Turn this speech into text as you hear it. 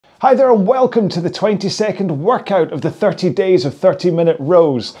Hi there and welcome to the 20-second workout of the 30 days of 30-minute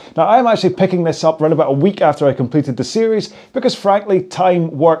rows. Now I'm actually picking this up around about a week after I completed the series because frankly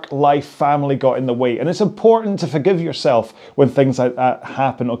time, work, life, family got in the way, and it's important to forgive yourself when things like that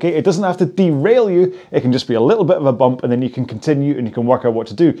happen, okay? It doesn't have to derail you, it can just be a little bit of a bump and then you can continue and you can work out what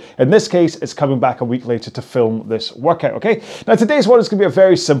to do. In this case, it's coming back a week later to film this workout, okay? Now today's one is going to be a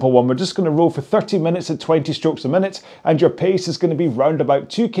very simple one. We're just going to row for 30 minutes at 20 strokes a minute, and your pace is going to be round about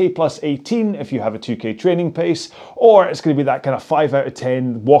 2k plus 18 if you have a 2k training pace, or it's going to be that kind of 5 out of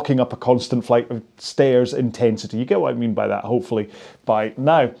 10 walking up a constant flight of stairs intensity. You get what I mean by that, hopefully, by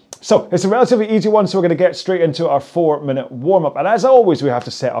now. So it's a relatively easy one, so we're going to get straight into our 4-minute warm-up. And as always, we have to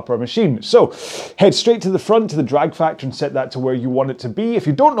set up our machine. So head straight to the front to the drag factor and set that to where you want it to be. If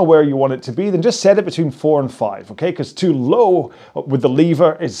you don't know where you want it to be, then just set it between 4 and 5, okay? Because too low with the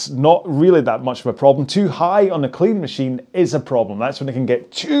lever is not really that much of a problem. Too high on a clean machine is a problem. That's when it can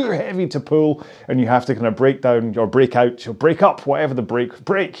get too heavy to pull and you have to kind of break down or break out or break up, whatever the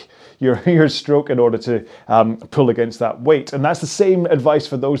break your stroke in order to pull against that weight. And that's the same advice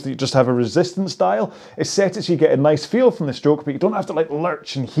for those that you just have a resistance dial. It's set it so you get a nice feel from the stroke, but you don't have to like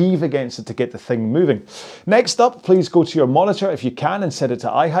lurch and heave against it to get the thing moving. Next up, please go to your monitor if you can and set it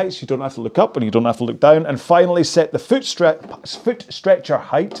to eye height so you don't have to look up and you don't have to look down. And finally, set the foot stretcher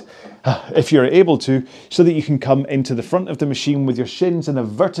height, if you're able to, so that you can come into the front of the machine with your shins in a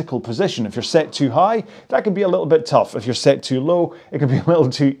vertical position. If you're set too high, that can be a little bit tough. If you're set too low, it can be a little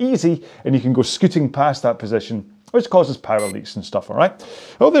too easy and you can go scooting past that position, which causes power leaks and stuff, all right?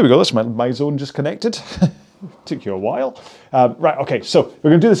 Oh, there we go, that's my zone just connected. Took you a while. Right, okay, so we're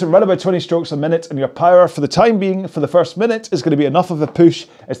gonna do this at around about 20 strokes a minute, and your power for the time being, for the first minute, is gonna be enough of a push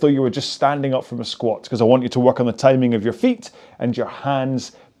as though you were just standing up from a squat, because I want you to work on the timing of your feet and your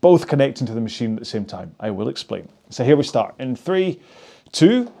hands both connecting to the machine at the same time. I will explain. So here we start in 3,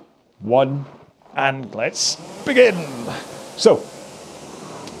 2, 1, and let's begin. So,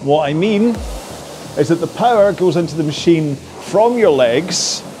 what I mean is that the power goes into the machine from your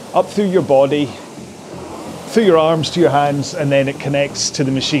legs, up through your body, through your arms to your hands, and then it connects to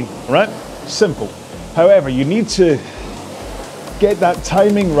the machine, right? Simple. However, you need to get that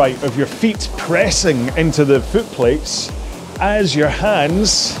timing right of your feet pressing into the foot plates as your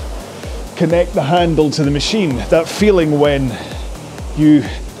hands connect the handle to the machine. That feeling when you,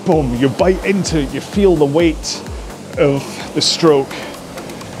 boom, you bite into it, you feel the weight of the stroke.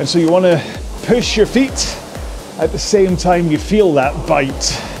 And so you want to push your feet at the same time you feel that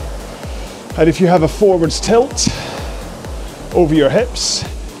bite. And if you have a forwards tilt over your hips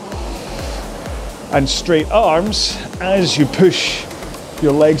and straight arms as you push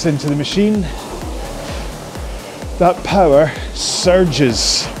your legs into the machine, that power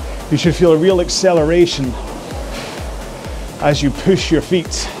surges. You should feel a real acceleration as you push your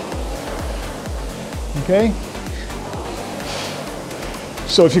feet. Okay?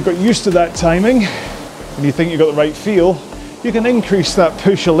 So if you've got used to that timing and you think you've got the right feel, you can increase that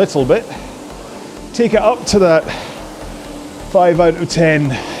push a little bit. Take it up to that 5 out of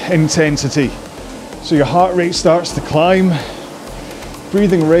 10 intensity. So your heart rate starts to climb,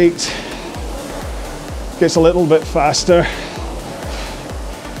 breathing rate gets a little bit faster,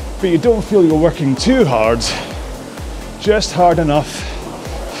 but you don't feel you're working too hard, just hard enough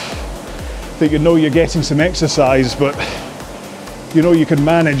that you know you're getting some exercise, but you know you can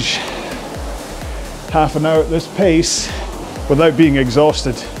manage half an hour at this pace without being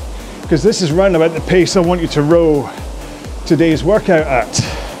exhausted. Because this is round about the pace I want you to row today's workout at.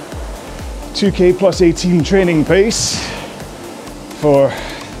 2k plus 18 training pace for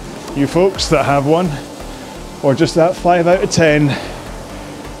you folks that have one, or just that 5 out of 10,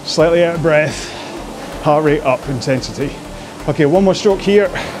 slightly out of breath, heart rate up intensity. Okay, one more stroke here.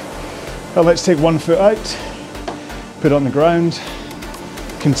 Now let's take one foot out, put it on the ground,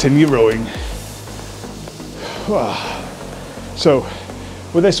 continue rowing. So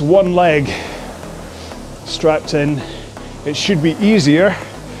with this one leg strapped in, it should be easier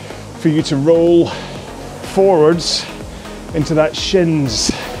for you to roll forwards into that shins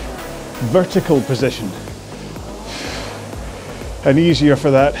vertical position, and easier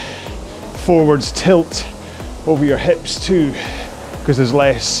for that forwards tilt over your hips too, because there's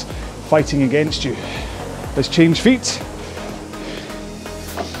less fighting against you. Let's change feet,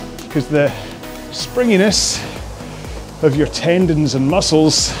 because the springiness of your tendons and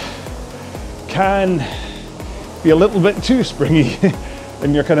muscles can be a little bit too springy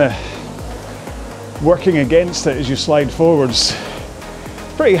and you're kind of working against it as you slide forwards.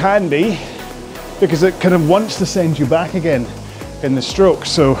 Pretty handy because it kind of wants to send you back again in the stroke,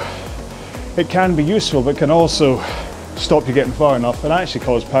 so it can be useful but can also stop you getting far enough and actually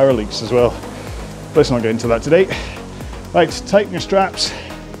cause power leaks as well. Let's not get into that today. Right, tighten your straps,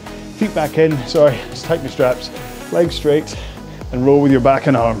 feet back in, sorry, just tighten your straps, legs straight, and roll with your back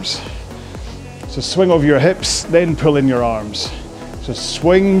and arms. So swing over your hips, then pull in your arms. So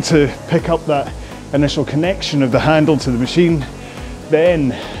swing to pick up that initial connection of the handle to the machine,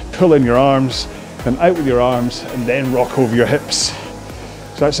 then pull in your arms, and out with your arms, and then rock over your hips.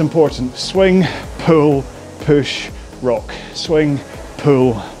 So that's important. Swing, pull, push, rock. Swing,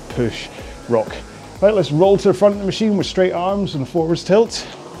 pull, push, rock. Right, let's roll to the front of the machine with straight arms and a forwards tilt.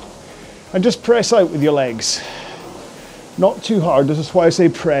 And just press out with your legs. Not too hard, this is why I say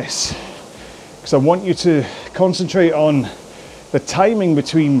press. Because I want you to concentrate on the timing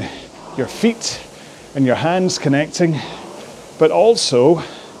between your feet and your hands connecting, but also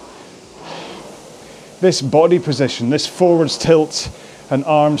this body position, this forwards tilt and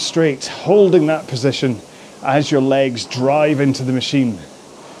arms straight, holding that position as your legs drive into the machine.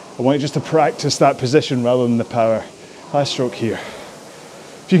 I want you just to practice that position rather than the power. Last stroke here.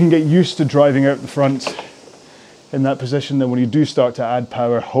 If you can get used to driving out the front in that position, then when you do start to add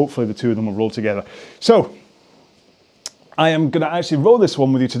power, hopefully the two of them will roll together. So I am going to actually row this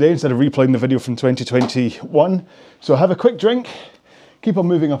one with you today instead of replaying the video from 2021. So have a quick drink, keep on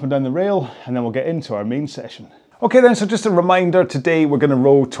moving up and down the rail, and then we'll get into our main session. Okay then, so just a reminder, today we're going to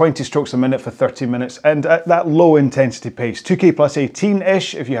row 20 strokes a minute for 30 minutes and at that low intensity pace, 2K plus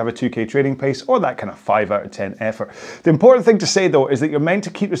 18-ish if you have a 2K training pace, or that kind of 5 out of 10 effort. The important thing to say though is that you're meant to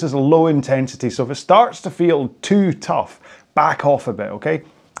keep this as a low intensity, so if it starts to feel too tough, back off a bit, okay?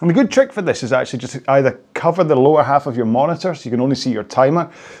 And a good trick for this is actually just to either cover the lower half of your monitor so you can only see your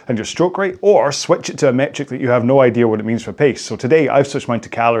timer and your stroke rate, or switch it to a metric that you have no idea what it means for pace. So today I've switched mine to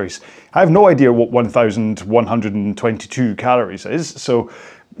calories. I have no idea what 1,122 calories is, so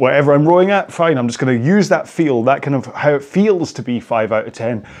whatever I'm rowing at, fine, I'm just going to use that feel, that kind of how it feels to be 5 out of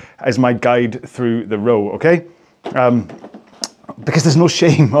 10 as my guide through the row, okay? Because there's no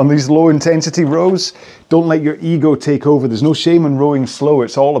shame on these low intensity rows. Don't let your ego take over. There's no shame in rowing slow.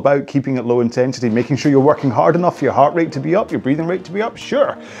 It's all about keeping it low intensity, making sure you're working hard enough for your heart rate to be up, your breathing rate to be up,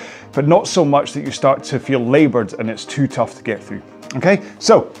 sure, but not so much that you start to feel labored and it's too tough to get through. Okay,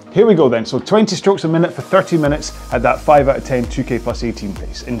 so here we go then. So 20 strokes a minute for 30 minutes at that 5 out of 10 2K plus 18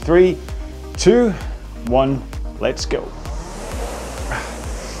 pace. In 3, 2, 1, let's go.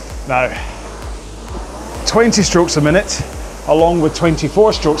 Now, 20 strokes a minute along with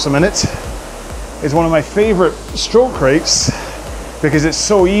 24 strokes a minute is one of my favorite stroke rates because it's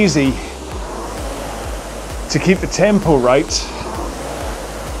so easy to keep the tempo right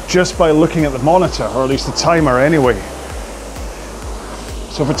just by looking at the monitor, or at least the timer anyway.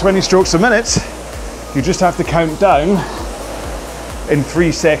 So for 20 strokes a minute, you just have to count down in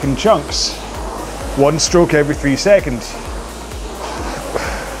 3-second chunks. 1 stroke every 3 seconds.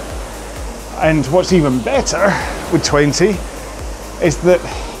 And what's even better with 20 is that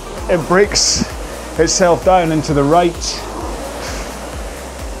it breaks itself down into the right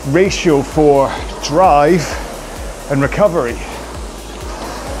ratio for drive and recovery.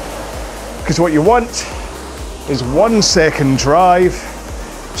 Because what you want is 1 second drive,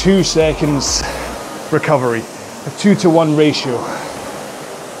 2 seconds recovery, a 2-to-1 ratio.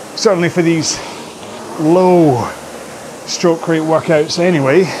 Certainly for these low stroke rate workouts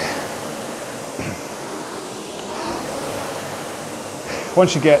anyway.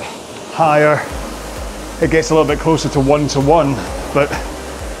 Once you get higher, it gets a little bit closer to 1-to-1, but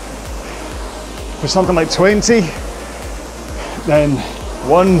for something like 20, then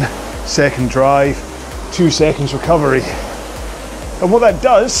 1 second drive, 2 seconds recovery. And what that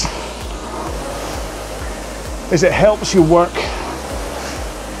does is it helps you work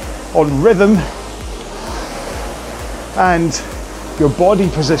on rhythm and your body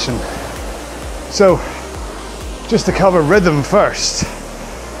position. So just to cover rhythm first,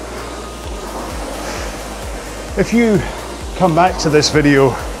 if you come back to this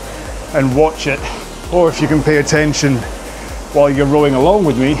video and watch it, or if you can pay attention while you're rowing along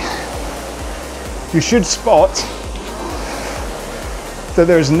with me, you should spot that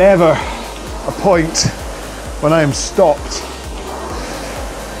there's never a point when I am stopped.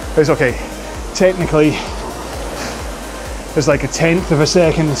 It's okay, technically there's like 1/10 of a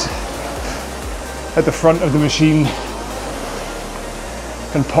second at the front of the machine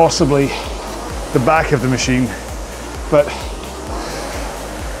and possibly the back of the machine, but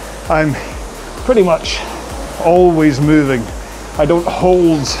I'm pretty much always moving. I don't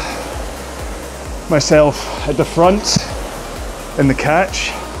hold myself at the front in the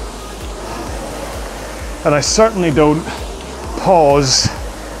catch, and I certainly don't pause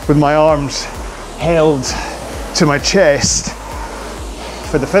with my arms held to my chest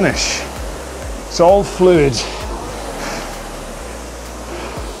for the finish. It's all fluid.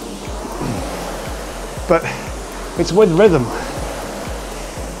 But it's with rhythm.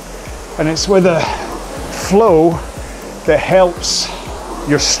 And it's with a flow that helps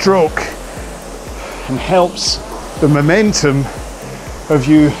your stroke and helps the momentum of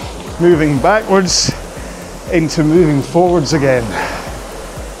you moving backwards into moving forwards again.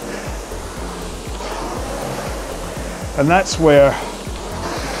 And that's where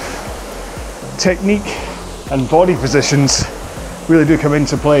technique and body positions really do come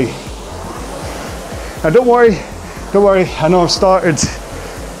into play. Now don't worry, I know I've started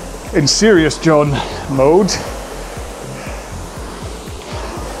in serious John mode.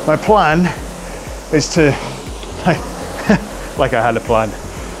 My plan is to, like I had a plan.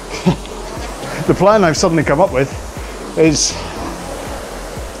 The plan I've suddenly come up with is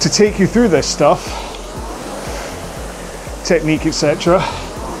to take you through this stuff, technique, etc.,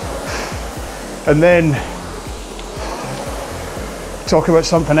 and then talk about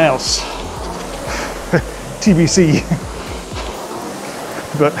something else. TBC.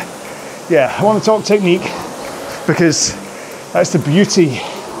 But yeah, I want to talk technique because that's the beauty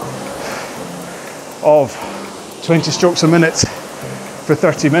of 20 strokes a minute for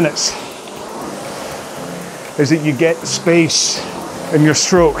 30 minutes, is that you get space in your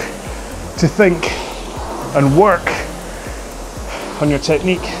stroke to think and work on your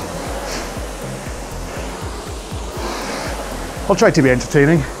technique. I'll try to be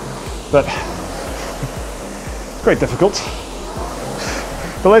entertaining, but quite difficult.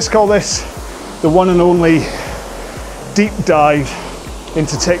 But let's call this the one and only deep dive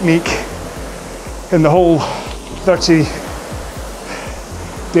into technique in the whole 30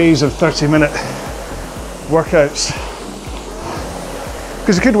 days of 30-minute workouts.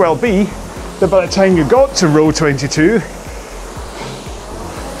 Because it could well be that by the time you got to row 22,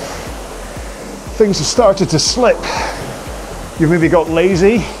 things have started to slip. You've maybe got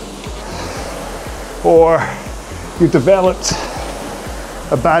lazy, or you've developed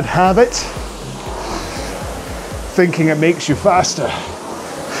a bad habit, thinking it makes you faster.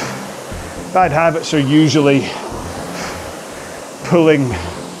 Bad habits are usually pulling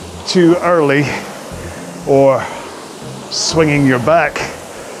too early or swinging your back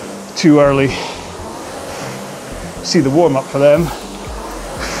too early. See the warm-up for them.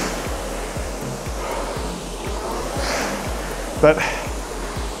 But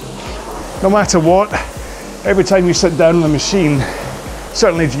no matter what, every time you sit down on the machine,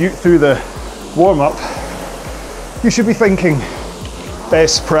 certainly through the warm-up, you should be thinking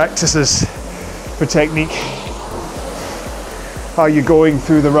best practices for technique. Are you going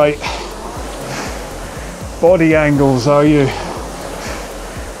through the right body angles? Are you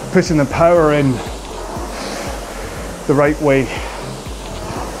putting the power in the right way?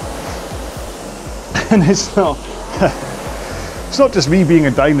 And it's not just me being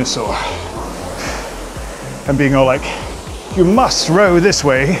a dinosaur and being all like, you must row this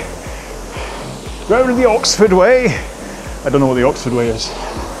way, row the Oxford way. I don't know what the Oxford way is.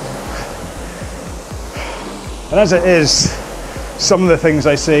 And as it is, some of the things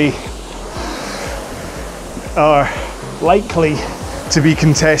I say are likely to be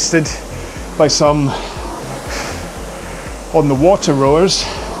contested by some on the water rowers,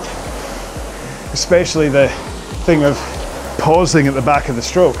 especially the thing of pausing at the back of the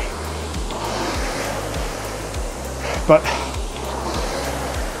stroke. But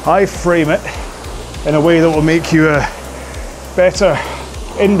I frame it in a way that will make you a better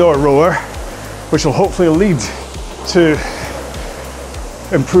indoor rower, which will hopefully lead to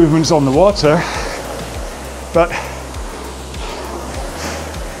improvements on the water. But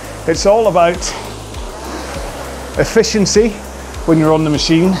it's all about efficiency when you're on the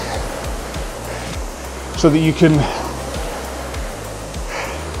machine, so that you can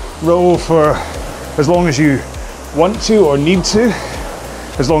row for as long as you want to or need to,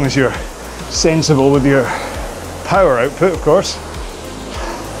 as long as you're sensible with your power output, of course.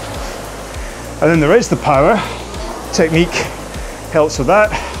 And then there is the power. Technique helps with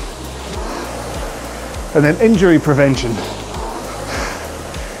that. And then injury prevention.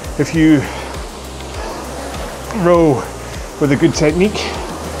 If you row with a good technique,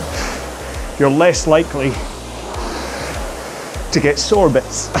 you're less likely to get sore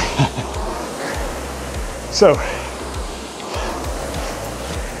bits. So,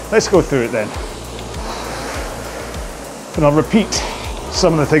 let's go through it then. And I'll repeat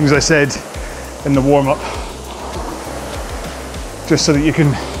some of the things I said in the warm-up, just so that you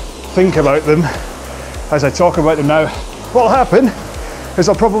can think about them as I talk about them now. What'll happen is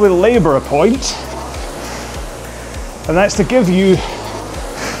I'll probably labour a point And that's to give you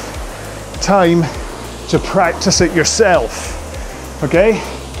time to practice it yourself, okay?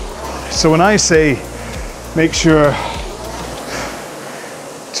 So when I say make sure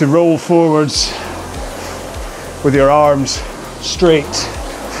to roll forwards with your arms straight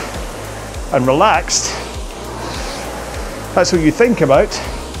and relaxed, that's what you think about.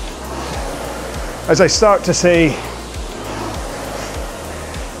 As I start to say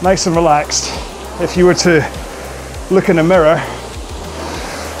nice and relaxed, if you were to look in a mirror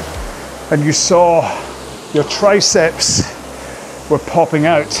and you saw your triceps were popping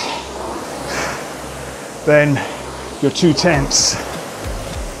out, then you're too tense.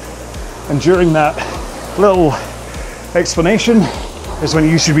 And during that little explanation is when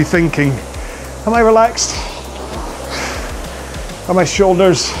you should be thinking, am I relaxed? Are my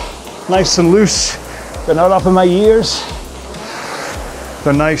shoulders nice and loose? They're not up in my ears.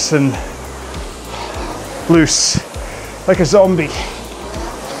 They're nice and loose, like a zombie.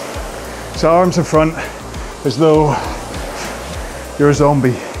 So arms in front, as though you're a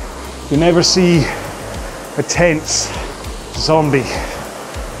zombie. You never see a tense zombie.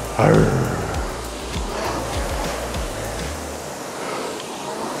 Arr.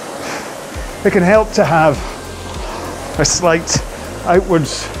 It can help to have a slight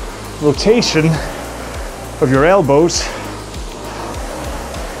outwards rotation of your elbows,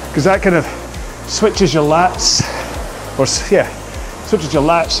 because that kind of switches your lats, or yeah, switches your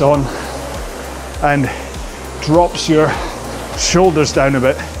lats on and drops your shoulders down a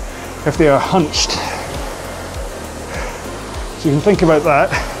bit if they are hunched. So you can think about that.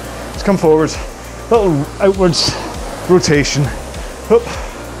 Just come forwards, little outwards rotation. Up.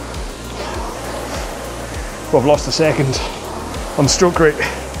 Well, I've lost a second on stroke rate.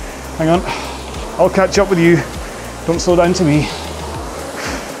 Hang on, I'll catch up with you. Don't slow down to me.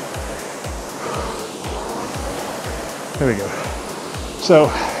 There we go. So,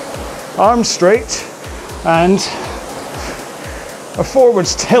 arms straight and a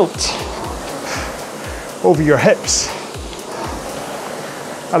forwards tilt over your hips.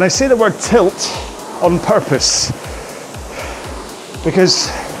 And I say the word tilt on purpose because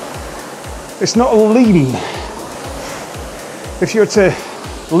it's not a lean. If you're to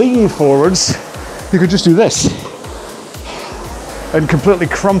lean forwards, you could just do this and completely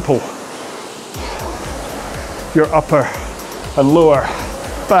crumple your upper and lower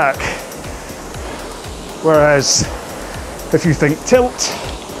back. Whereas if you think tilt,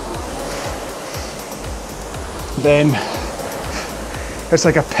 then it's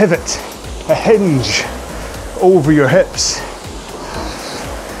like a pivot, a hinge over your hips.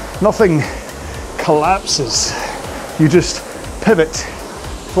 Nothing collapses. You just pivot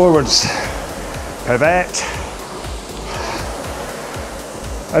forwards, pivot,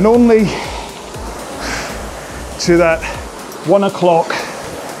 and only to that 1 o'clock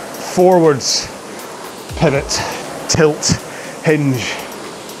forwards pivot, tilt, hinge.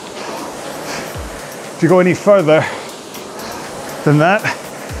 If you go any further than that,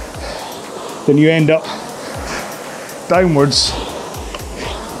 then you end up downwards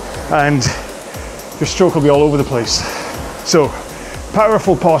and your stroke will be all over the place. So,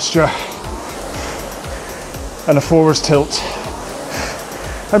 powerful posture and a forwards tilt.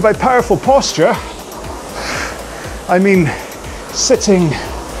 And by powerful posture, I mean sitting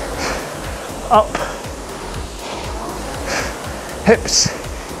up, hips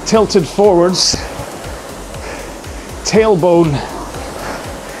tilted forwards, tailbone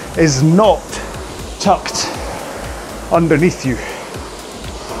is not tucked underneath you.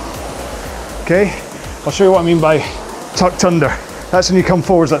 Okay, I'll show you what I mean by tucked under. That's when you come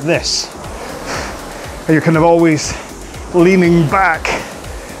forwards like this. And you're kind of always leaning back.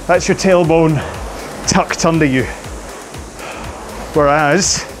 That's your tailbone tucked under you.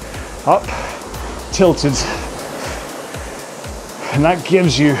 Whereas, up, tilted. And that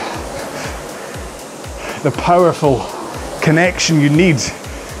gives you the powerful connection you need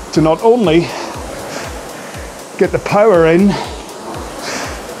to not only get the power in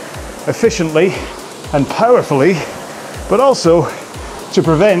efficiently and powerfully, but also to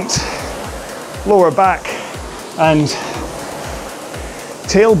prevent lower back and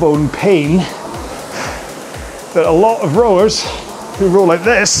tailbone pain that a lot of rowers who row like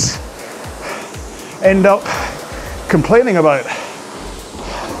this end up complaining about.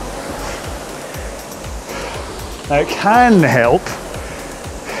 Now it can help,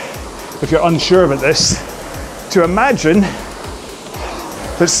 if you're unsure about this, to imagine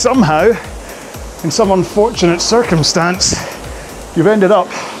that somehow, in some unfortunate circumstance, you've ended up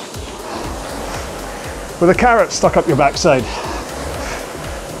with a carrot stuck up your backside.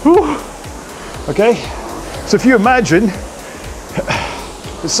 Whew. Okay, So if you imagine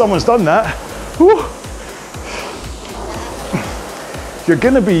that someone's done that, whew, you're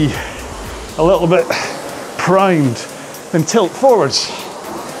going to be a little bit primed and tilt forwards.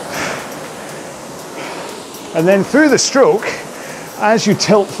 And then through the stroke, as you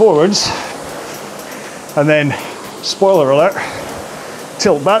tilt forwards, and then, spoiler alert,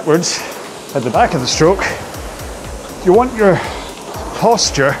 tilt backwards at the back of the stroke, you want your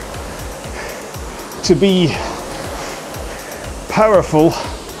posture to be powerful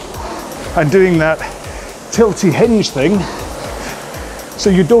and doing that tilty hinge thing so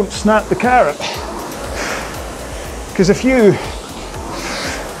you don't snap the carrot. Because if you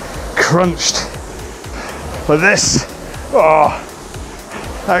crunched like this, oh,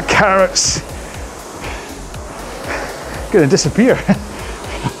 that carrot's gonna disappear.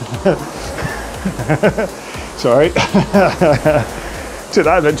 Sorry, took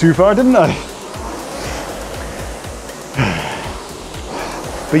that a bit too far, didn't I?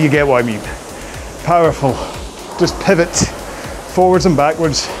 But you get what I mean. Powerful, just pivot forwards and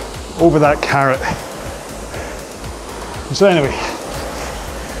backwards over that carrot. So anyway,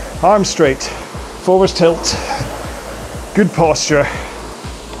 arms straight, forwards tilt, good posture,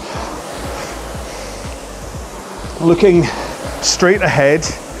 looking straight ahead.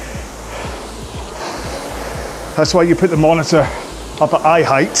 That's why you put the monitor up at eye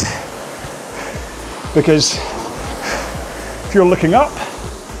height, because if you're looking up,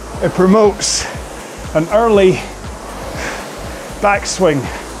 it promotes an early backswing.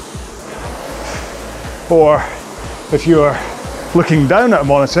 Or if you're looking down at a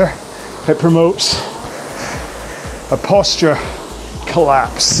monitor, it promotes a posture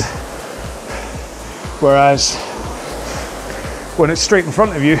collapse. Whereas when it's straight in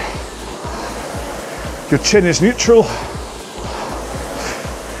front of you, your chin is neutral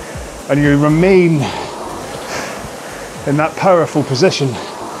and you remain in that powerful position.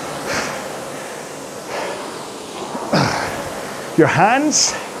 Your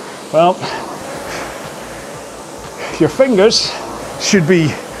hands, well, your fingers should be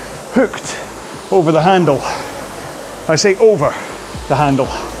hooked over the handle. I say over the handle.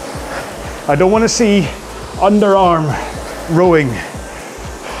 I don't want to see underarm rowing.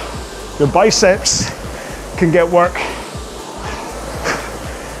 Your biceps can get work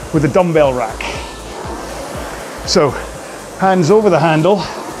with a dumbbell rack. So, hands over the handle,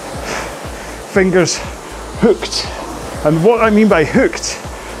 fingers hooked. And what I mean by hooked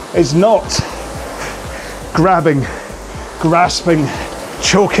is not grabbing, grasping,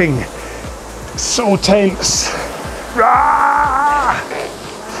 choking, so tense. Rah!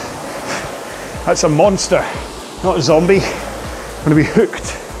 That's a monster, not a zombie. I'm gonna be hooked.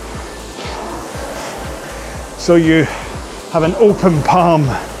 So you have an open palm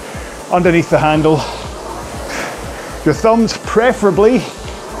underneath the handle. Your thumbs preferably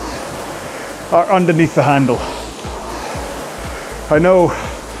are underneath the handle. I know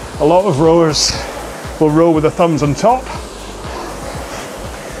a lot of rowers will row with the thumbs on top,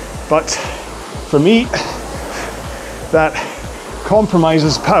 but for me, that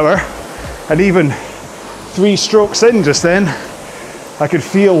compromises power, and even 3 strokes in just then, I could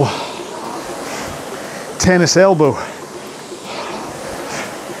feel tennis elbow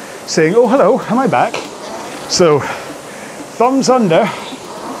saying, oh hello, am I back? So thumbs under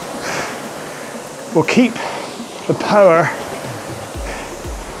will keep the power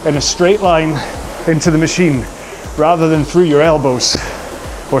in a straight line into the machine rather than through your elbows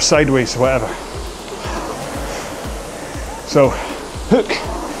or sideways, whatever. So hook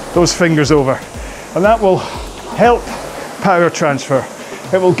those fingers over, and that will help power transfer.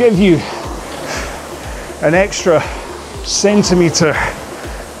 It will give you an extra centimeter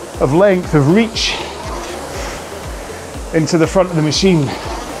of length of reach into the front of the machine.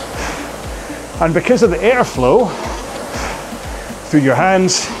 And because of the airflow through your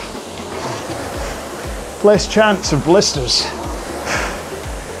hands, less chance of blisters.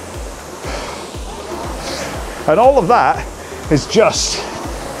 And all of that is just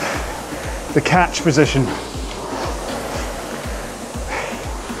the catch position,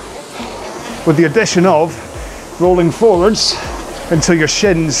 with the addition of rolling forwards until your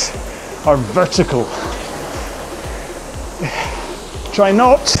shins are vertical. Try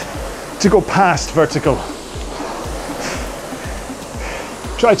not to go past vertical.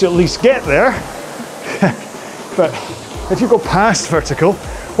 Try to at least get there. But if you go past vertical,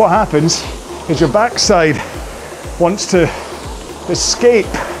 what happens is your backside wants to escape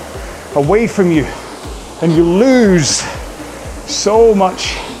away from you, and you lose so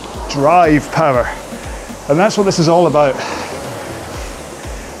much drive power. And that's what this is all about.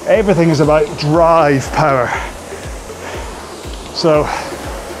 Everything is about drive power. So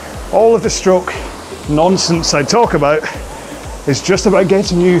all of the stroke nonsense I talk about is just about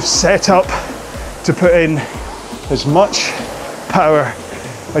getting you set up to put in as much power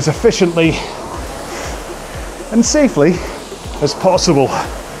as efficiently and safely as possible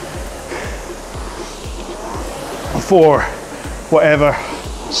for whatever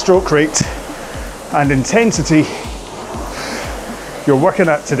stroke rate and intensity you're working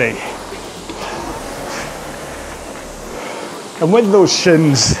at today. And with those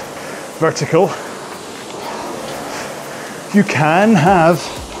shins vertical, you can have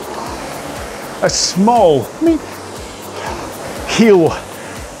a small heel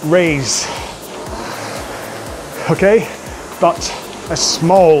raise, okay? But a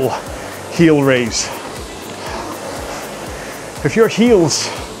small heel raise. If your heels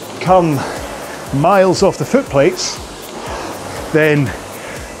come miles off the foot plates, then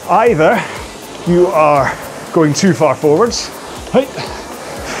either you are going too far forwards,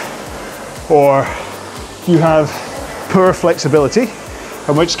 or you have poor flexibility,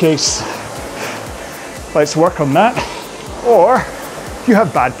 in which case let's work on that, or you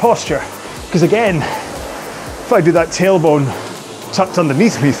have bad posture. Because again, if I do that tailbone tucked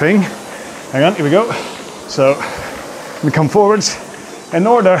underneath me thing, hang on, here we go. So we come forwards. In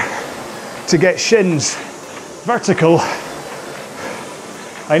order to get shins vertical,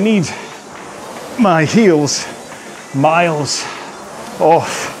 I need my heels miles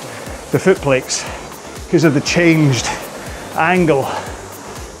off the foot plates because of the changed angle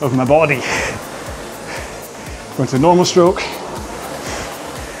of my body. Going to normal stroke.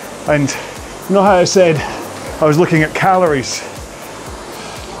 And you know how I said I was looking at calories?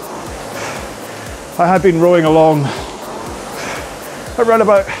 I had been rowing along around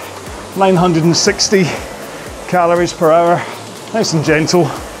about 960 calories per hour, nice and gentle.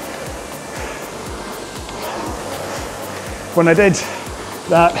 When I did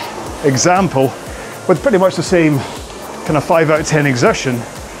that example with pretty much the same kind of 5 out of 10 exertion,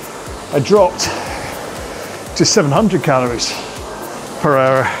 I dropped to 700 calories per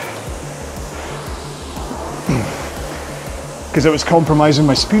hour because it was compromising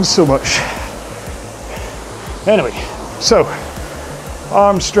my speed so much. Anyway, so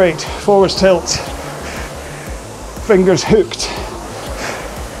arms straight, forwards tilt, fingers hooked,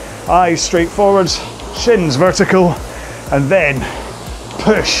 eyes straight forwards, shins vertical, and then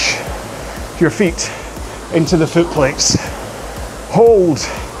push your feet into the foot plates. Hold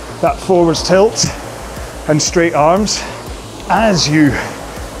that forwards tilt and straight arms as you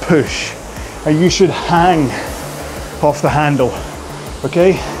push, and you should hang off the handle,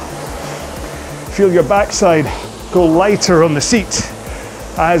 okay? Feel your backside go lighter on the seat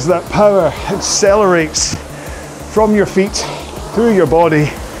as that power accelerates from your feet, through your body,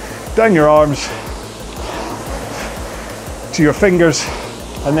 down your arms, to your fingers,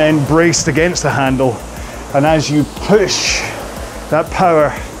 and then braced against the handle. And as you push, that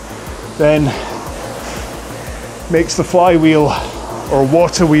power then makes the flywheel or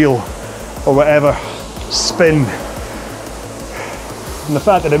water wheel or whatever spin. And the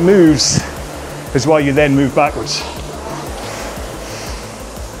fact that it moves is why you then move backwards.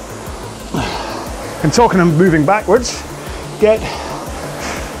 And talking of moving backwards, get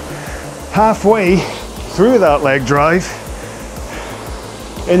halfway through that leg drive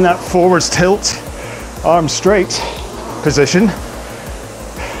in that forwards tilt, arms straight position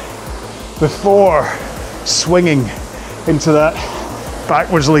before swinging into that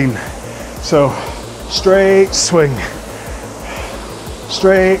backwards lean. So straight swing,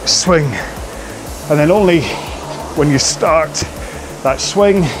 and then only when you start that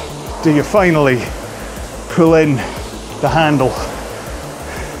swing do you finally pull in the handle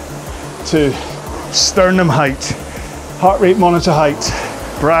to sternum height, heart rate monitor height,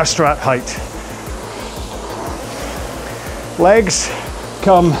 bra strap height. Legs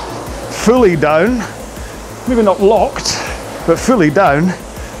come fully down, maybe not locked, but fully down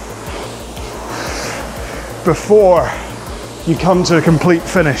before you come to a complete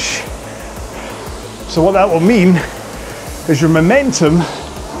finish. So what that will mean is your momentum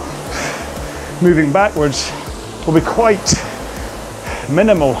moving backwards will be quite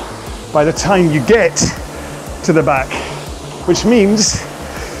minimal by the time you get to the back, which means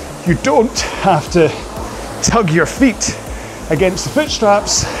you don't have to tug your feet against the foot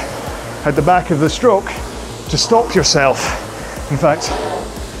straps at the back of the stroke to stop yourself. In fact,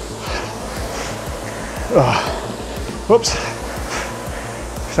 whoops,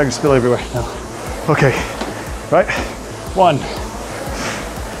 I can spill everywhere now. Okay, right, 1,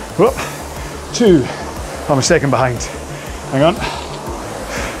 whoop, 2, I'm a second behind, hang on,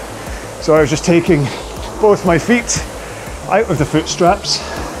 So I was just taking both my feet out of the foot straps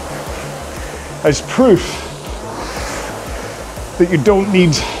as proof that you don't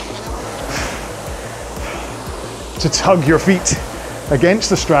need to tug your feet against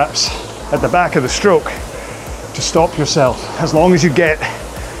the straps at the back of the stroke to stop yourself. As long as you get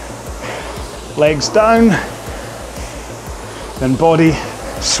legs down, then body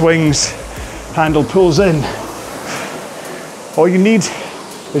swings, handle pulls in. All you need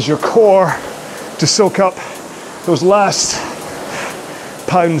is your core to soak up those last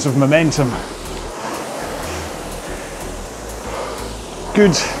pounds of momentum.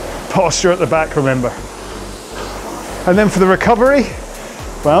 Good posture at the back, remember. And then for the recovery,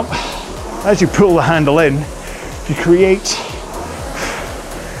 well, as you pull the handle in, you create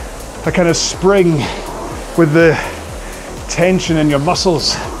a kind of spring with the tension in your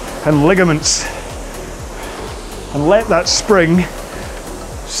muscles and ligaments, and let that spring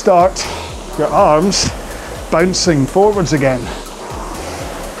start your arms bouncing forwards again.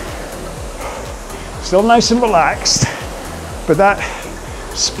 Still nice and relaxed, but that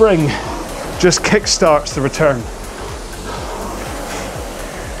spring just kick-starts the return.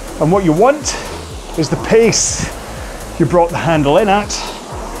 And what you want is the pace you brought the handle in at,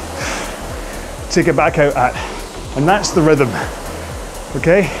 take it back out at. And that's the rhythm,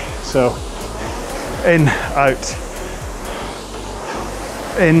 okay? So, in, out,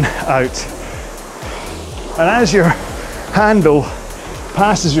 in, out. And as your handle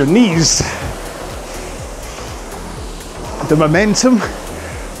passes your knees, the momentum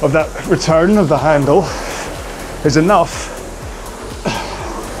of that return of the handle is enough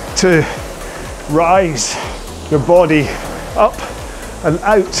to rise your body up and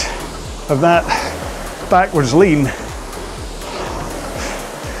out of that backwards lean,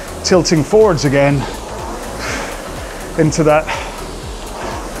 tilting forwards again into that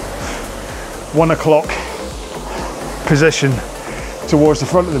 1 o'clock position towards the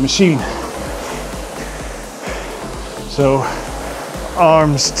front of the machine. So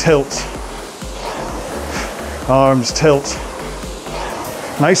arms tilt,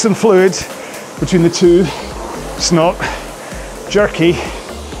 nice and fluid between the two. It's not jerky.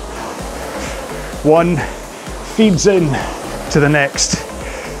 One feeds in to the next.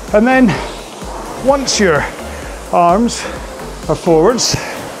 And then once your arms are forwards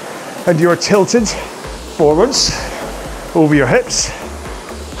and you're tilted forwards over your hips,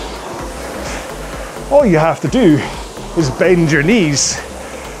 all you have to do is bend your knees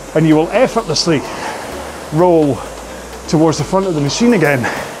and you will effortlessly roll towards the front of the machine again.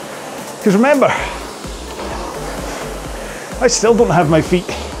 Because remember, I still don't have my feet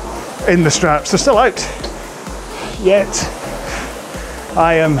in the straps, they're still out. Yet,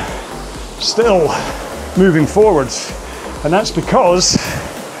 I am still moving forwards. And that's because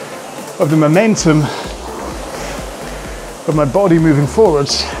of the momentum of my body moving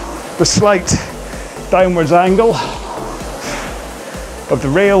forwards, the slight downwards angle of the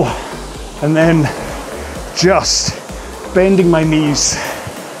rail, and then just bending my knees.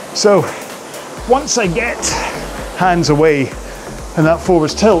 So once I get hands away and that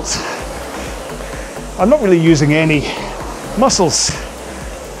forwards tilt, I'm not really using any muscles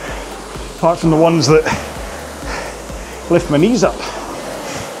apart from the ones that lift my knees up.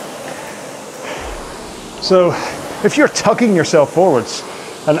 So if you're tugging yourself forwards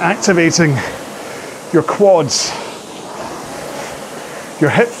and activating your quads, your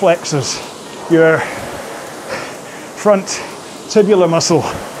hip flexors, your front tibular muscle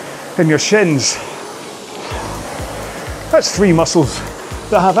and your shins, that's 3 muscles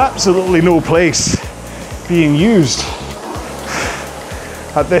that have absolutely no place being used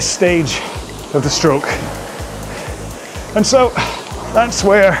at this stage of the stroke. And so that's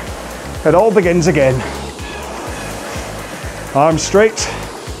where it all begins again. Arms straight,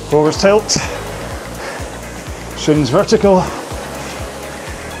 forwards tilt, shins vertical,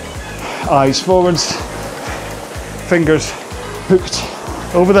 eyes forwards, fingers hooked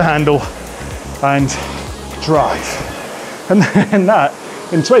over the handle, and drive. And then that,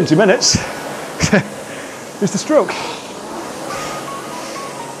 in 20 minutes, is the stroke.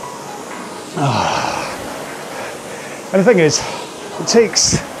 And the thing is, it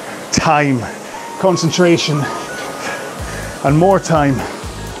takes time, concentration, and more time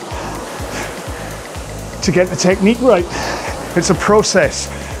to get the technique right. It's a process,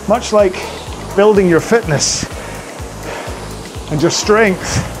 much like building your fitness and your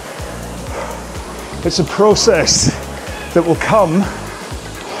strength. It's a process that will come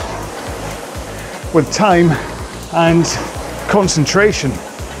with time and concentration.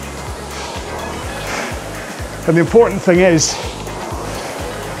 And the important thing is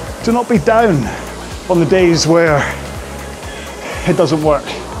Do not be down on the days where it doesn't work.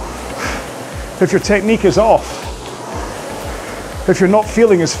 If your technique is off, if you're not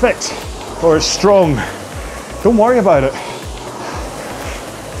feeling as fit or as strong, don't worry about it.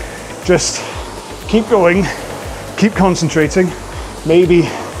 Just keep going, keep concentrating, maybe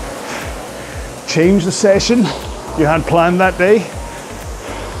change the session you had planned that day,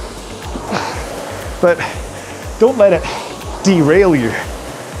 but don't let it derail you.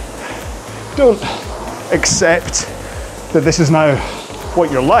 Don't accept that this is now what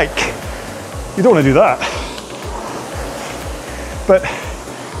you're like. You don't want to do that. But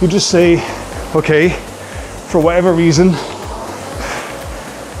you just say, okay, for whatever reason,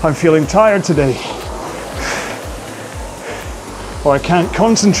 I'm feeling tired today, or I can't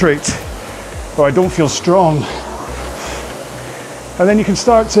concentrate, or I don't feel strong. And then you can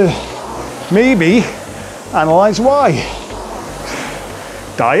start to maybe analyze why.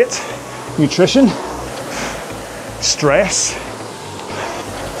 Diet, nutrition, stress,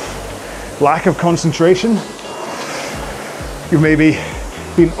 lack of concentration. You've maybe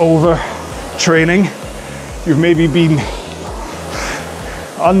been over training. You've maybe been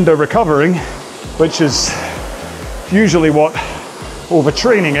under recovering, which is usually what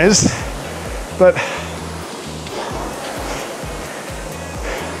overtraining is. But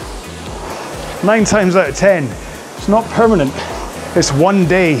 9 times out of 10, it's not permanent. It's one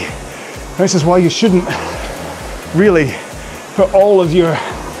day. This is why you shouldn't really put all of your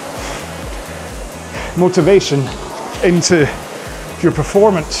motivation into your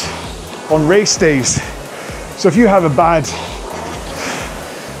performance on race days. So if you have a bad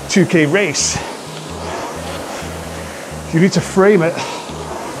 2K race, you need to frame it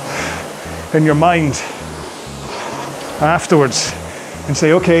in your mind afterwards and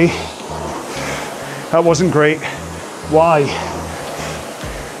say, okay, that wasn't great. Why?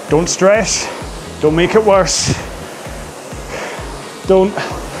 Don't stress. Don't make it worse. Don't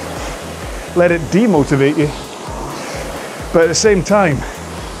let it demotivate you. But at the same time,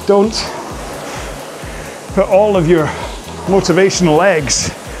 don't put all of your motivational eggs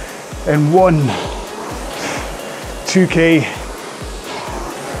in one 2K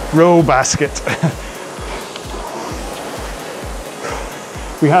row basket.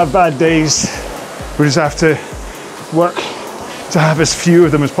 We have bad days. We just have to work to have as few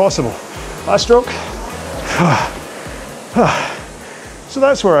of them as possible. Last stroke. So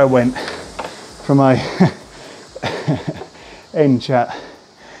that's where I went for my end chat.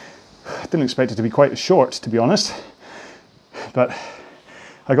 I didn't expect it to be quite as short, to be honest, but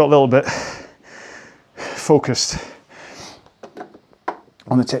I got a little bit focused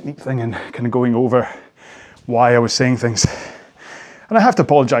on the technique thing and kind of going over why I was saying things. And I have to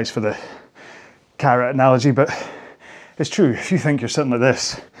apologize for the carrot analogy, but it's true. If you think you're sitting like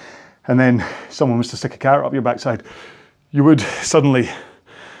this and then someone was to stick a carrot up your backside, you would suddenly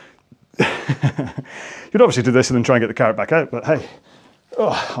you'd obviously do this and then try and get the carrot back out, but hey,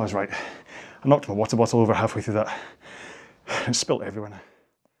 oh, I was right. I knocked my water bottle over halfway through that and spilled it everywhere now.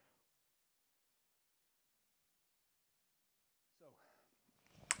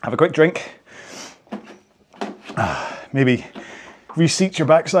 Have a quick drink. Maybe reseat your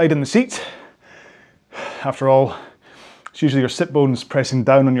backside in the seat. After all, it's usually your sit bones pressing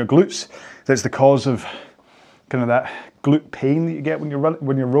down on your glutes that's the cause of kind of that glute pain that you get when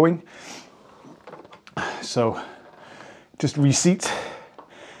you're rowing. So just reseat.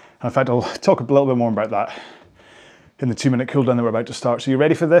 In fact, I'll talk a little bit more about that in the 2-minute cool down that we're about to start. So you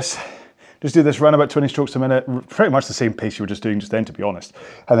ready for this? Just do this, run about 20 strokes a minute, pretty much the same pace you were just doing just then, to be honest.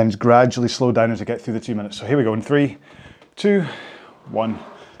 And then just gradually slow down as you get through the 2 minutes. So here we go in 3, 2, 1,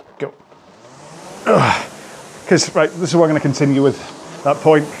 go. Because, right, this is where I'm going to continue with that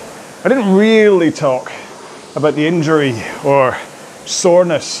point. I didn't really talk about the injury or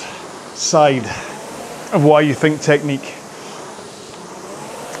soreness side of why you think technique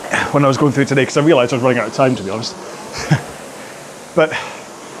when I was going through today, because I realized I was running out of time, to be honest. But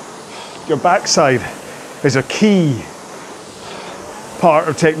your backside is a key part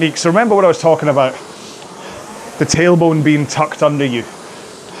of technique. So remember what I was talking about, the tailbone being tucked under you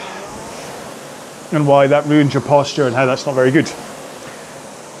and why that ruins your posture and how that's not very good.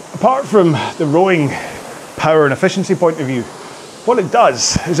 Apart from the rowing power and efficiency point of view, what it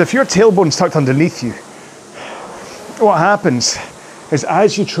does is if your tailbone's tucked underneath you, what happens is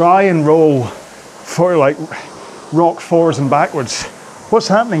as you try and roll for like rock forwards and backwards, what's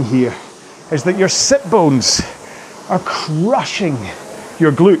happening here is that your sit bones are crushing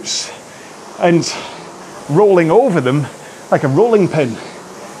your glutes and rolling over them like a rolling pin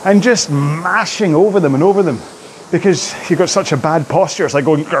and just mashing over them and over them. because you've got such a bad posture. It's like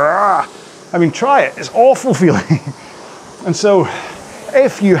going, grrr. I mean, try it, it's awful feeling. And so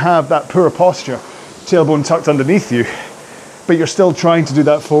if you have that poor posture, tailbone tucked underneath you, but you're still trying to do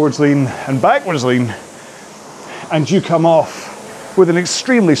that forwards lean and backwards lean, and you come off with an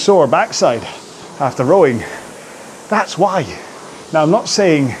extremely sore backside after rowing, that's why. Now, I'm not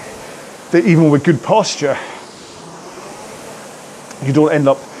saying that even with good posture, you don't end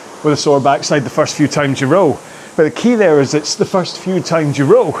up with a sore backside the first few times you row. But the key there is it's the first few times you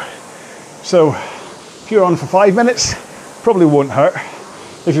row. So if you're on for 5 minutes, probably won't hurt.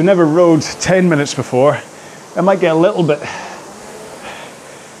 If you've never rowed 10 minutes before, it might get a little bit,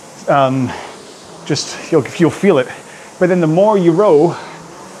 you'll feel it. But then the more you row,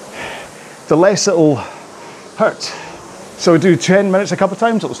 the less it'll hurt. So do 10 minutes a couple of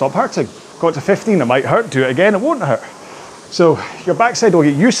times, it'll stop hurting. Go up to 15, it might hurt. Do it again, it won't hurt. So your backside will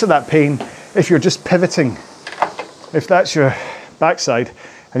get used to that pain if you're just pivoting. If that's your backside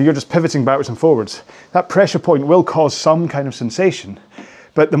and you're just pivoting backwards and forwards, that pressure point will cause some kind of sensation.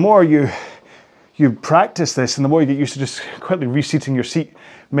 But the more you practice this and the more you get used to just quickly reseating your seat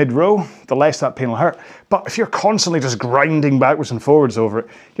mid-row, the less that pain will hurt. But if you're constantly just grinding backwards and forwards over it,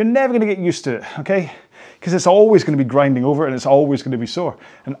 you're never going to get used to it, okay? Because it's always going to be grinding over it and it's always going to be sore.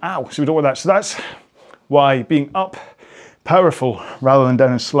 And ow, so we don't want that. So that's why being up, powerful, rather than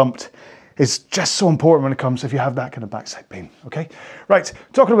down and slumped is just so important when it comes if you have that kind of backside pain, okay? Right,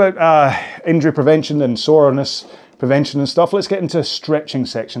 talking about injury prevention and soreness prevention and stuff, let's get into a stretching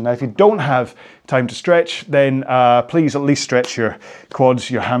section. Now, if you don't have time to stretch, then please at least stretch your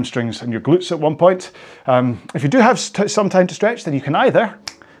quads, your hamstrings, and your glutes at one point. If you do have some time to stretch, then you can either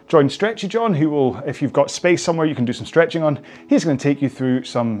join Stretchy John, who will, if you've got space somewhere you can do some stretching on, he's going to take you through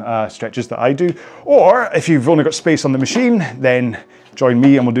some stretches that I do. Or if you've only got space on the machine, then join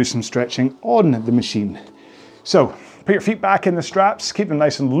me and we'll do some stretching on the machine. So put your feet back in the straps, keep them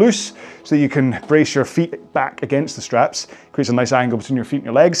nice and loose so you can brace your feet back against the straps. Creates a nice angle between your feet and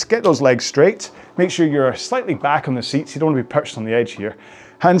your legs. Get those legs straight. Make sure you're slightly back on the seats. You don't want to be perched on the edge here.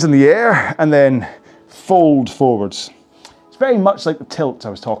 Hands in the air and then fold forwards. It's very much like the tilt I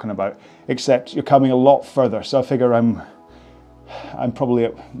was talking about, except you're coming a lot further. So I figure I'm probably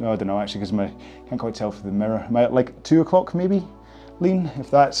at, no, I don't know actually, because I can't quite tell through the mirror. Am I at like 2 o'clock maybe lean?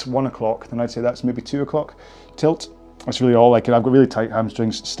 If that's 1 o'clock, then I'd say that's maybe 2 o'clock tilt. That's really all I can. I've got really tight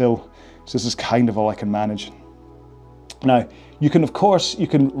hamstrings still, so this is kind of all I can manage. Now, you can, of course, you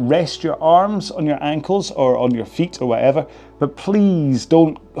can rest your arms on your ankles or on your feet or whatever, but please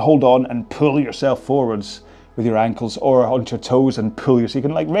don't hold on and pull yourself forwards with your ankles or onto your toes and pull you. So you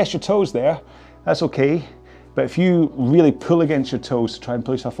can like rest your toes there, that's okay. But if you really pull against your toes to try and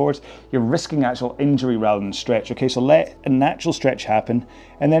pull yourself forwards, you're risking actual injury rather than stretch, okay? So let a natural stretch happen.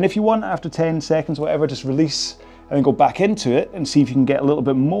 And then if you want, after 10 seconds, whatever, just release and then go back into it and see if you can get a little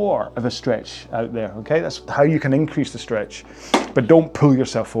bit more of a stretch out there, okay? That's how you can increase the stretch. But don't pull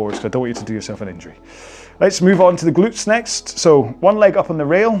yourself forwards because I don't want you to do yourself an injury. Let's move on to the glutes next. So one leg up on the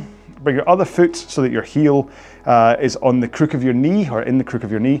rail, bring your other foot so that your heel is on the crook of your knee or in the crook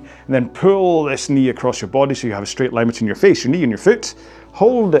of your knee, and then pull this knee across your body so you have a straight line between your face, your knee and your foot.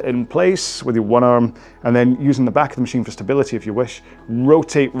 Hold it in place with your one arm, and then using the back of the machine for stability if you wish,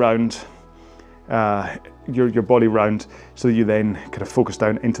 rotate round your body round so that you then kind of focus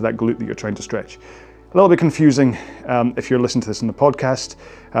down into that glute that you're trying to stretch. A little bit confusing if you're listening to this in the podcast,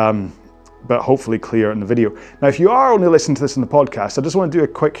 but hopefully clear in the video. Now, if you are only listening to this in the podcast, I just want to do a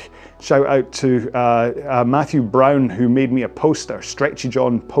quick shout out to Matthew Brown, who made me a poster, Stretchy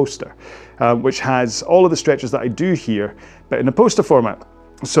John poster, which has all of the stretches that I do here, but in a poster format.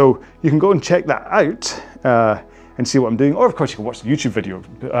 So you can go and check that out and see what I'm doing, or of course you can watch the YouTube video.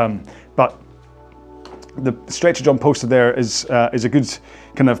 But the Stretchy John poster there is a good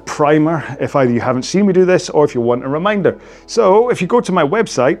kind of primer if either you haven't seen me do this or if you want a reminder. So if you go to my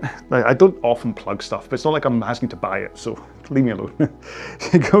website, I don't often plug stuff, but it's not like I'm asking to buy it, so leave me alone.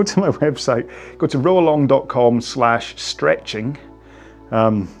 You go to my website, go to rowalong.com/stretching.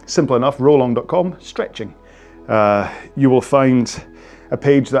 Simple enough, rowalong.com/stretching. You will find a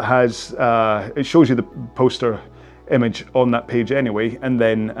page that has, it shows you the poster image on that page anyway, and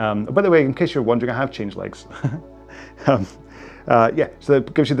then by the way, in case you're wondering, I have changed legs. Yeah, so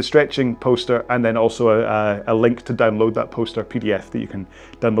that gives you the stretching poster and then also a link to download that poster PDF that you can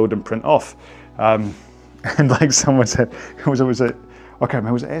download and print off. And like someone said, was it okay,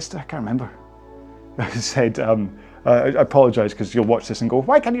 remember, was it Esther? I can't remember. I said, I apologize because you'll watch this and go,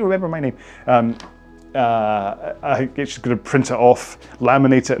 why can't you remember my name? I'm just going to print it off,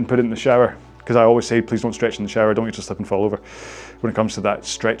 laminate it and put it in the shower, because I always say, please don't stretch in the shower. Don't want you to slip and fall over when it comes to that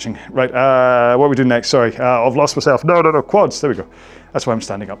stretching. Right, what are we doing next? Sorry, I've lost myself. No, quads, there we go. That's why I'm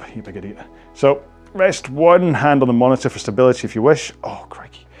standing up, you big idiot. So rest one hand on the monitor for stability if you wish. Oh,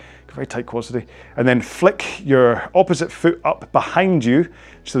 crikey. Very tight quads today. And then flick your opposite foot up behind you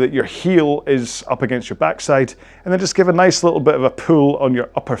so that your heel is up against your backside. And then just give a nice little bit of a pull on your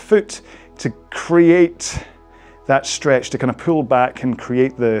upper foot to create that stretch, to kind of pull back and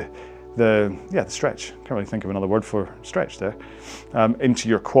create the stretch. Can't really think of another word for stretch there, into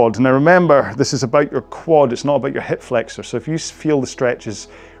your quad. Now remember, this is about your quad, it's not about your hip flexor. So if you feel the stretch is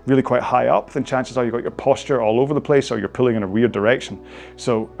really quite high up, then chances are you've got your posture all over the place or you're pulling in a weird direction.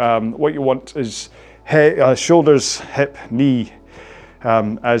 So what you want is shoulders, hip, knee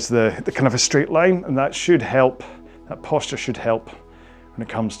as the kind of a straight line, and that should help, that posture should help when it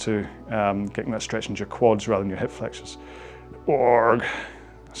comes to getting that stretch into your quads rather than your hip flexors. Or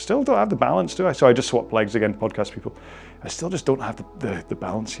still don't have the balance, do I? So I just swapped legs again, podcast people. I still just don't have the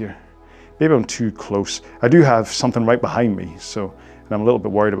balance here. Maybe I'm too close. I do have something right behind me, so, and I'm a little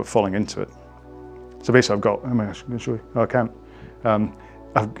bit worried about falling into it. So basically I've got, am I going to show you? Oh, I can't.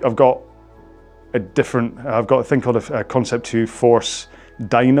 I've got a thing called a Concept 2 Force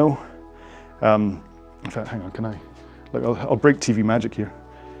Dyno. In fact, hang on, can I? Look, I'll break TV magic here.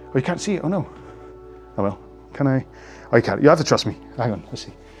 Oh, you can't see it, oh no. Oh well, can I? Oh, you can't, you have to trust me. Hang on, let's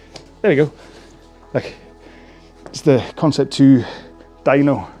see. There we go. Look, it's the Concept 2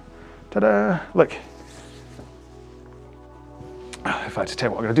 Dyno. Ta-da, look. If I had to tell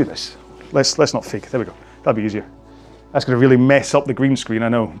you what, I'm gonna do this. Let's not fake, there we go. That'll be easier. That's gonna really mess up the green screen, I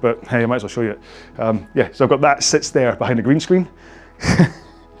know, but hey, I might as well show you it. Yeah, so I've got that sits there behind the green screen.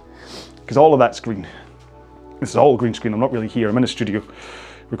 Because all of that's green. This is all green screen, I'm not really here, I'm in a studio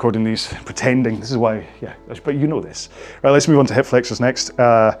recording these, pretending, this is why, yeah, but you know this. Right, let's move on to hip flexors next.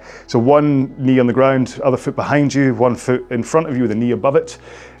 So one knee on the ground, other foot behind you, one foot in front of you with a knee above it,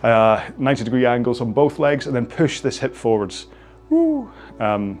 90-degree angles on both legs, and then push this hip forwards. Woo.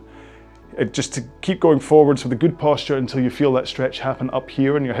 Just to keep going forwards with a good posture until you feel that stretch happen up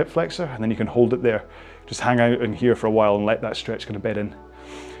here in your hip flexor, and then you can hold it there. Just hang out in here for a while and let that stretch kind of bed in.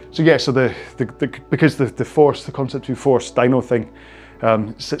 So yeah, so because the force, the Concept 2 Force Dyno thing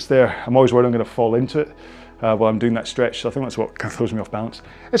sits there, I'm always worried I'm going to fall into it while I'm doing that stretch. So I think that's what kind of throws me off balance.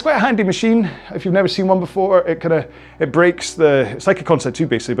 It's quite a handy machine. If you've never seen one before, it breaks it's like a Concept 2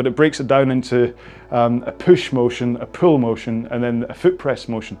 basically, but it breaks it down into a push motion, a pull motion, and then a foot press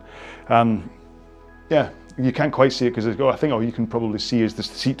motion. Yeah, you can't quite see it because I think all you can probably see is the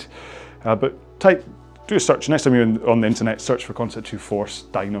seat. But do a search, next time you're on the internet, search for Concept 2 Force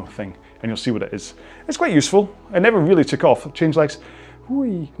Dyno thing, and you'll see what it is. It's quite useful. It never really took off. I've changed legs.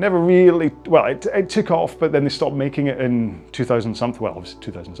 Never really, well, it took off, but then they stopped making it in 2000 something, well, obviously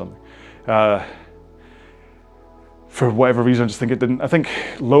 2000 something. For whatever reason, I just think it didn't. I think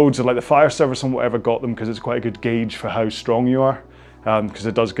loads of like the fire service and whatever got them because it's quite a good gauge for how strong you are. Because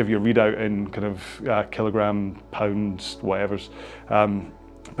it does give you a readout in kind of kilogram, pounds, whatever's.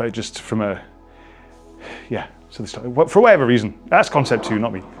 But just from a, yeah, so they stopped, for whatever reason, that's Concept 2,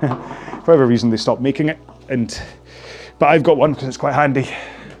 not me. For whatever reason, they stopped making it. But I've got one because it's quite handy.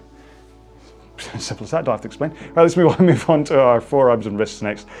 Simple as that, don't have to explain. Right, let's move on to our forearms and wrists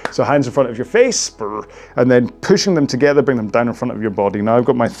next. So hands in front of your face, and then pushing them together, bring them down in front of your body. Now I've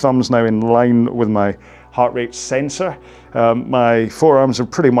got my thumbs now in line with my heart rate sensor. My forearms are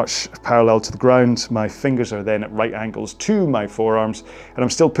pretty much parallel to the ground. My fingers are then at right angles to my forearms, and I'm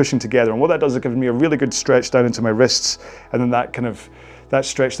still pushing together. And what that does is it gives me a really good stretch down into my wrists, and then that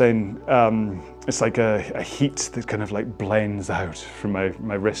stretch then, it's like a heat that kind of like blends out from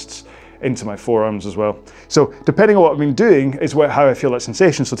my wrists into my forearms as well. So depending on what I've been doing is how I feel that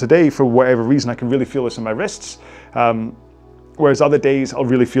sensation. So today, for whatever reason, I can really feel this in my wrists, whereas other days I'll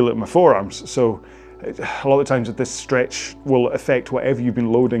really feel it in my forearms. So a lot of times this stretch will affect whatever you've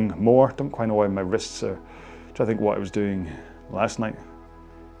been loading more. Don't quite know why my wrists are, I think what I was doing last night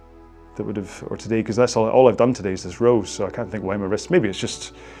that would have, or today, because that's all I've done today is this rows, so I can't think why my wrists, maybe it's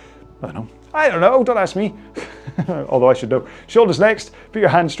just, I don't know, don't ask me. Although I should know. Shoulders next, put your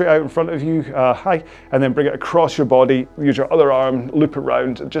hand straight out in front of you, high, and then bring it across your body, use your other arm, loop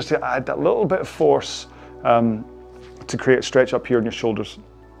around, just to add that little bit of force to create a stretch up here in your shoulders.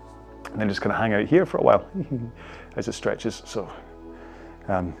 And then just kind of hang out here for a while as it stretches, so,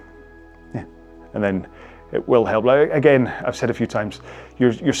 yeah. And then it will help. Like, again, I've said a few times,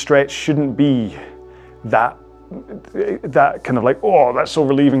 your stretch shouldn't be that that kind of like, oh, that's so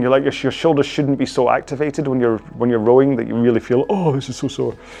relieving. You're like, your shoulders shouldn't be so activated when you're rowing that you really feel, oh, this is so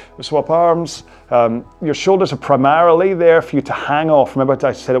sore. Swap arms. Your shoulders are primarily there for you to hang off. Remember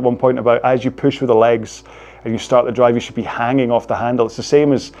I said at one point about as you push with the legs and you start the drive, you should be hanging off the handle. It's the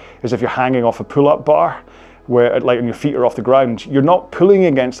same as if you're hanging off a pull-up bar, where like when your feet are off the ground, you're not pulling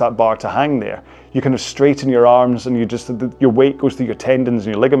against that bar to hang there. You kind of straighten your arms and your weight goes through your tendons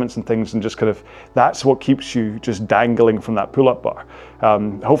and your ligaments and things, and just kind of, that's what keeps you just dangling from that pull-up bar.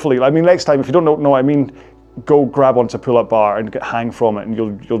 Hopefully, I mean, next time, if you don't know what I mean, go grab onto a pull-up bar and hang from it, and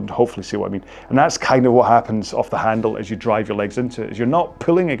you'll hopefully see what I mean. And that's kind of what happens off the handle as you drive your legs into it, is you're not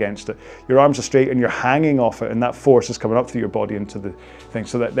pulling against it. Your arms are straight and you're hanging off it, and that force is coming up through your body into the thing,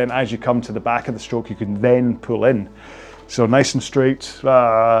 so that then as you come to the back of the stroke, you can then pull in. So nice and straight,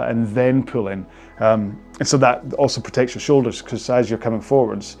 and then pull in. And so that also protects your shoulders, because as you're coming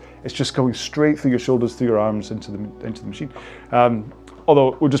forwards, it's just going straight through your shoulders, through your arms, into the machine.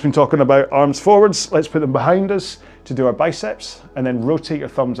 Although we've just been talking about arms forwards, let's put them behind us to do our biceps, and then rotate your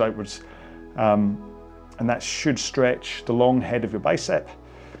thumbs outwards. And that should stretch the long head of your bicep.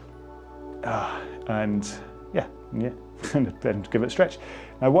 And yeah, and then give it a stretch.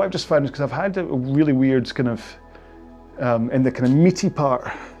 Now what I've just found is, because I've had a really weird kind of, in the kind of meaty part,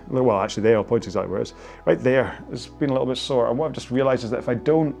 well actually there, I'll point exactly where it is, right there, it's been a little bit sore. And what I've just realized is that if I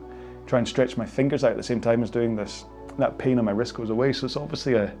don't try and stretch my fingers out at the same time as doing this, that pain on my wrist goes away. So it's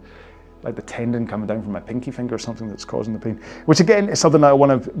obviously like the tendon coming down from my pinky finger or something that's causing the pain. Which again is something that I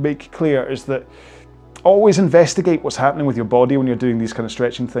want to make clear, is that always investigate what's happening with your body when you're doing these kind of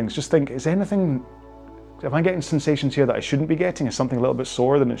stretching things. Just think, am I getting sensations here that I shouldn't be getting? Is something a little bit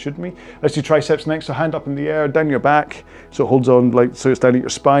sore than it should be? Let's do triceps next. So hand up in the air, down your back, so it holds on, like, so it's down at your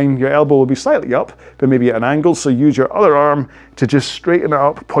spine. Your elbow will be slightly up, but maybe at an angle. So use your other arm to just straighten it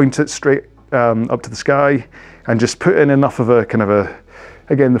up, point it straight up to the sky, and just put in enough of a kind of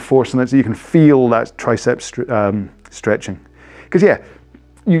again, the force in it so you can feel that triceps stretching. Because yeah,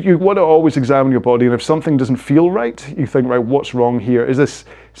 you want to always examine your body, and if something doesn't feel right, you think, right, what's wrong here? Is this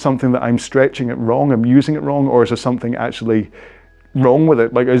something that I'm stretching it wrong, I'm using it wrong, or is there something actually wrong with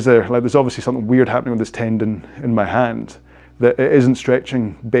it? Like, there's obviously something weird happening with this tendon in my hand that it isn't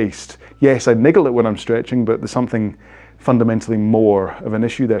stretching based. Yes, I niggle it when I'm stretching, but there's something fundamentally more of an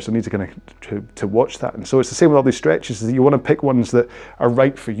issue there, so I need to kind of to watch that. And so it's the same with all these stretches, is that you want to pick ones that are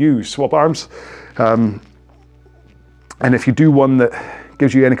right for you. Swap arms, and if you do one that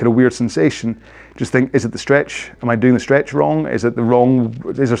gives you any kind of weird sensation, just think, is it the stretch? Am I doing the stretch wrong? Is it the wrong,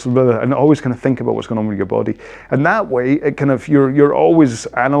 is there some other, and always kind of think about what's going on with your body. And that way, it kind of, you're always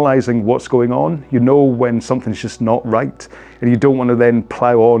analyzing what's going on. You know when something's just not right, and you don't want to then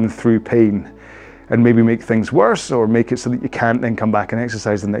plow on through pain and maybe make things worse, or make it so that you can't then come back and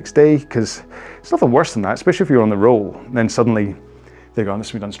exercise the next day, because it's nothing worse than that, especially if you're on the roll, and then suddenly they're gone, this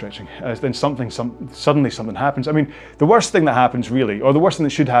is me done stretching. Then suddenly something happens. I mean, the worst thing that happens really, or the worst thing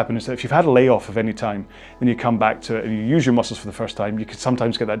that should happen, is that if you've had a layoff of any time, then you come back to it and you use your muscles for the first time, you could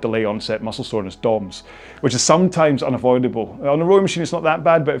sometimes get that delay onset muscle soreness, DOMS, which is sometimes unavoidable. On a rowing machine, it's not that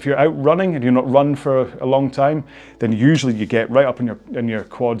bad, but if you're out running and you're not run for a long time, then usually you get right up in your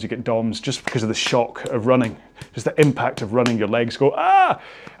quads, you get DOMS just because of the shock of running. Just the impact of running, your legs go, ah,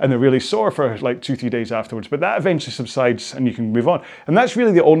 and they're really sore for like 2-3 days afterwards. But that eventually subsides and you can move on. And that's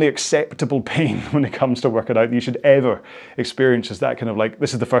really the only acceptable pain when it comes to working out that you should ever experience, is that kind of like,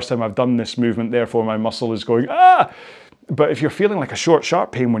 this is the first time I've done this movement, therefore my muscle is going, ah. But if you're feeling like a short,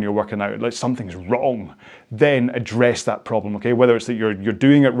 sharp pain when you're working out, like something's wrong, then address that problem, okay? Whether it's that you're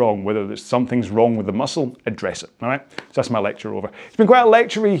doing it wrong, whether there's something's wrong with the muscle, address it, all right? So that's my lecture over. It's been quite a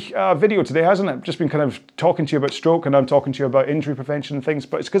lecture-y video today, hasn't it? Just been kind of talking to you about stroke, and I'm talking to you about injury prevention and things,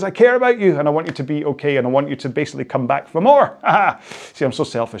 but it's because I care about you and I want you to be okay, and I want you to basically come back for more. See, I'm so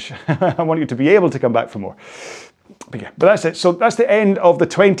selfish. I want you to be able to come back for more. But yeah, but that's it. So that's the end of the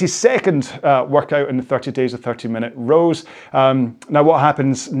 22nd workout in the 30 days of 30-minute rows. Now what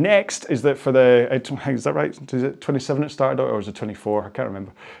happens next is that for the, is that right? Is it 27 it started, or is it 24? I can't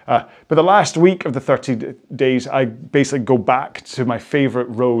remember. But the last week of the 30 days, I basically go back to my favorite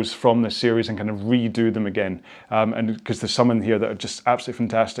rows from this series and kind of redo them again. And because there's some in here that are just absolutely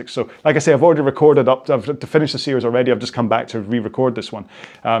fantastic. So like I say, I've already recorded to finish the series already. I've just come back to re-record this one.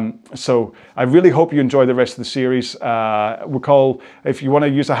 So I really hope you enjoy the rest of the series. Recall, if you want to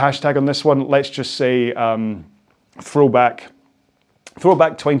use a hashtag on this one, let's just say throwback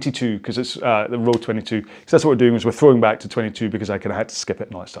Throwback 22, because it's the row 22. Because that's what we're doing, is we're throwing back to 22 because I kind of had to skip it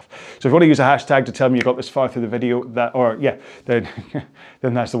and all that stuff. So if you want to use a hashtag to tell me you got this far through the video, then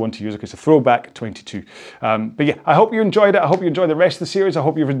that's the one to use. Okay, so throwback 22. But yeah, I hope you enjoyed it. I hope you enjoyed the rest of the series. I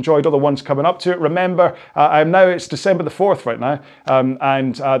hope you've enjoyed all the ones coming up to it. Remember, it's December the 4th right now,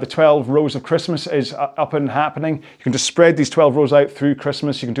 and the 12 rows of Christmas is up and happening. You can just spread these 12 rows out through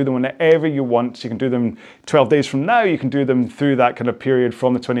Christmas. You can do them whenever you want. You can do them 12 days from now. You can do them through that kind of period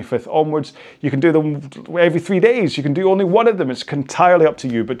from the 25th onwards. You can do them every 3 days. You can do only one of them. It's entirely up to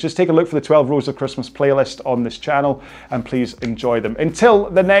you, but just take a look for the 12 rows of Christmas playlist on this channel and please enjoy them. Until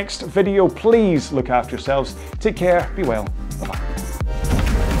the next video, please look after yourselves. Take care, be well, bye-bye.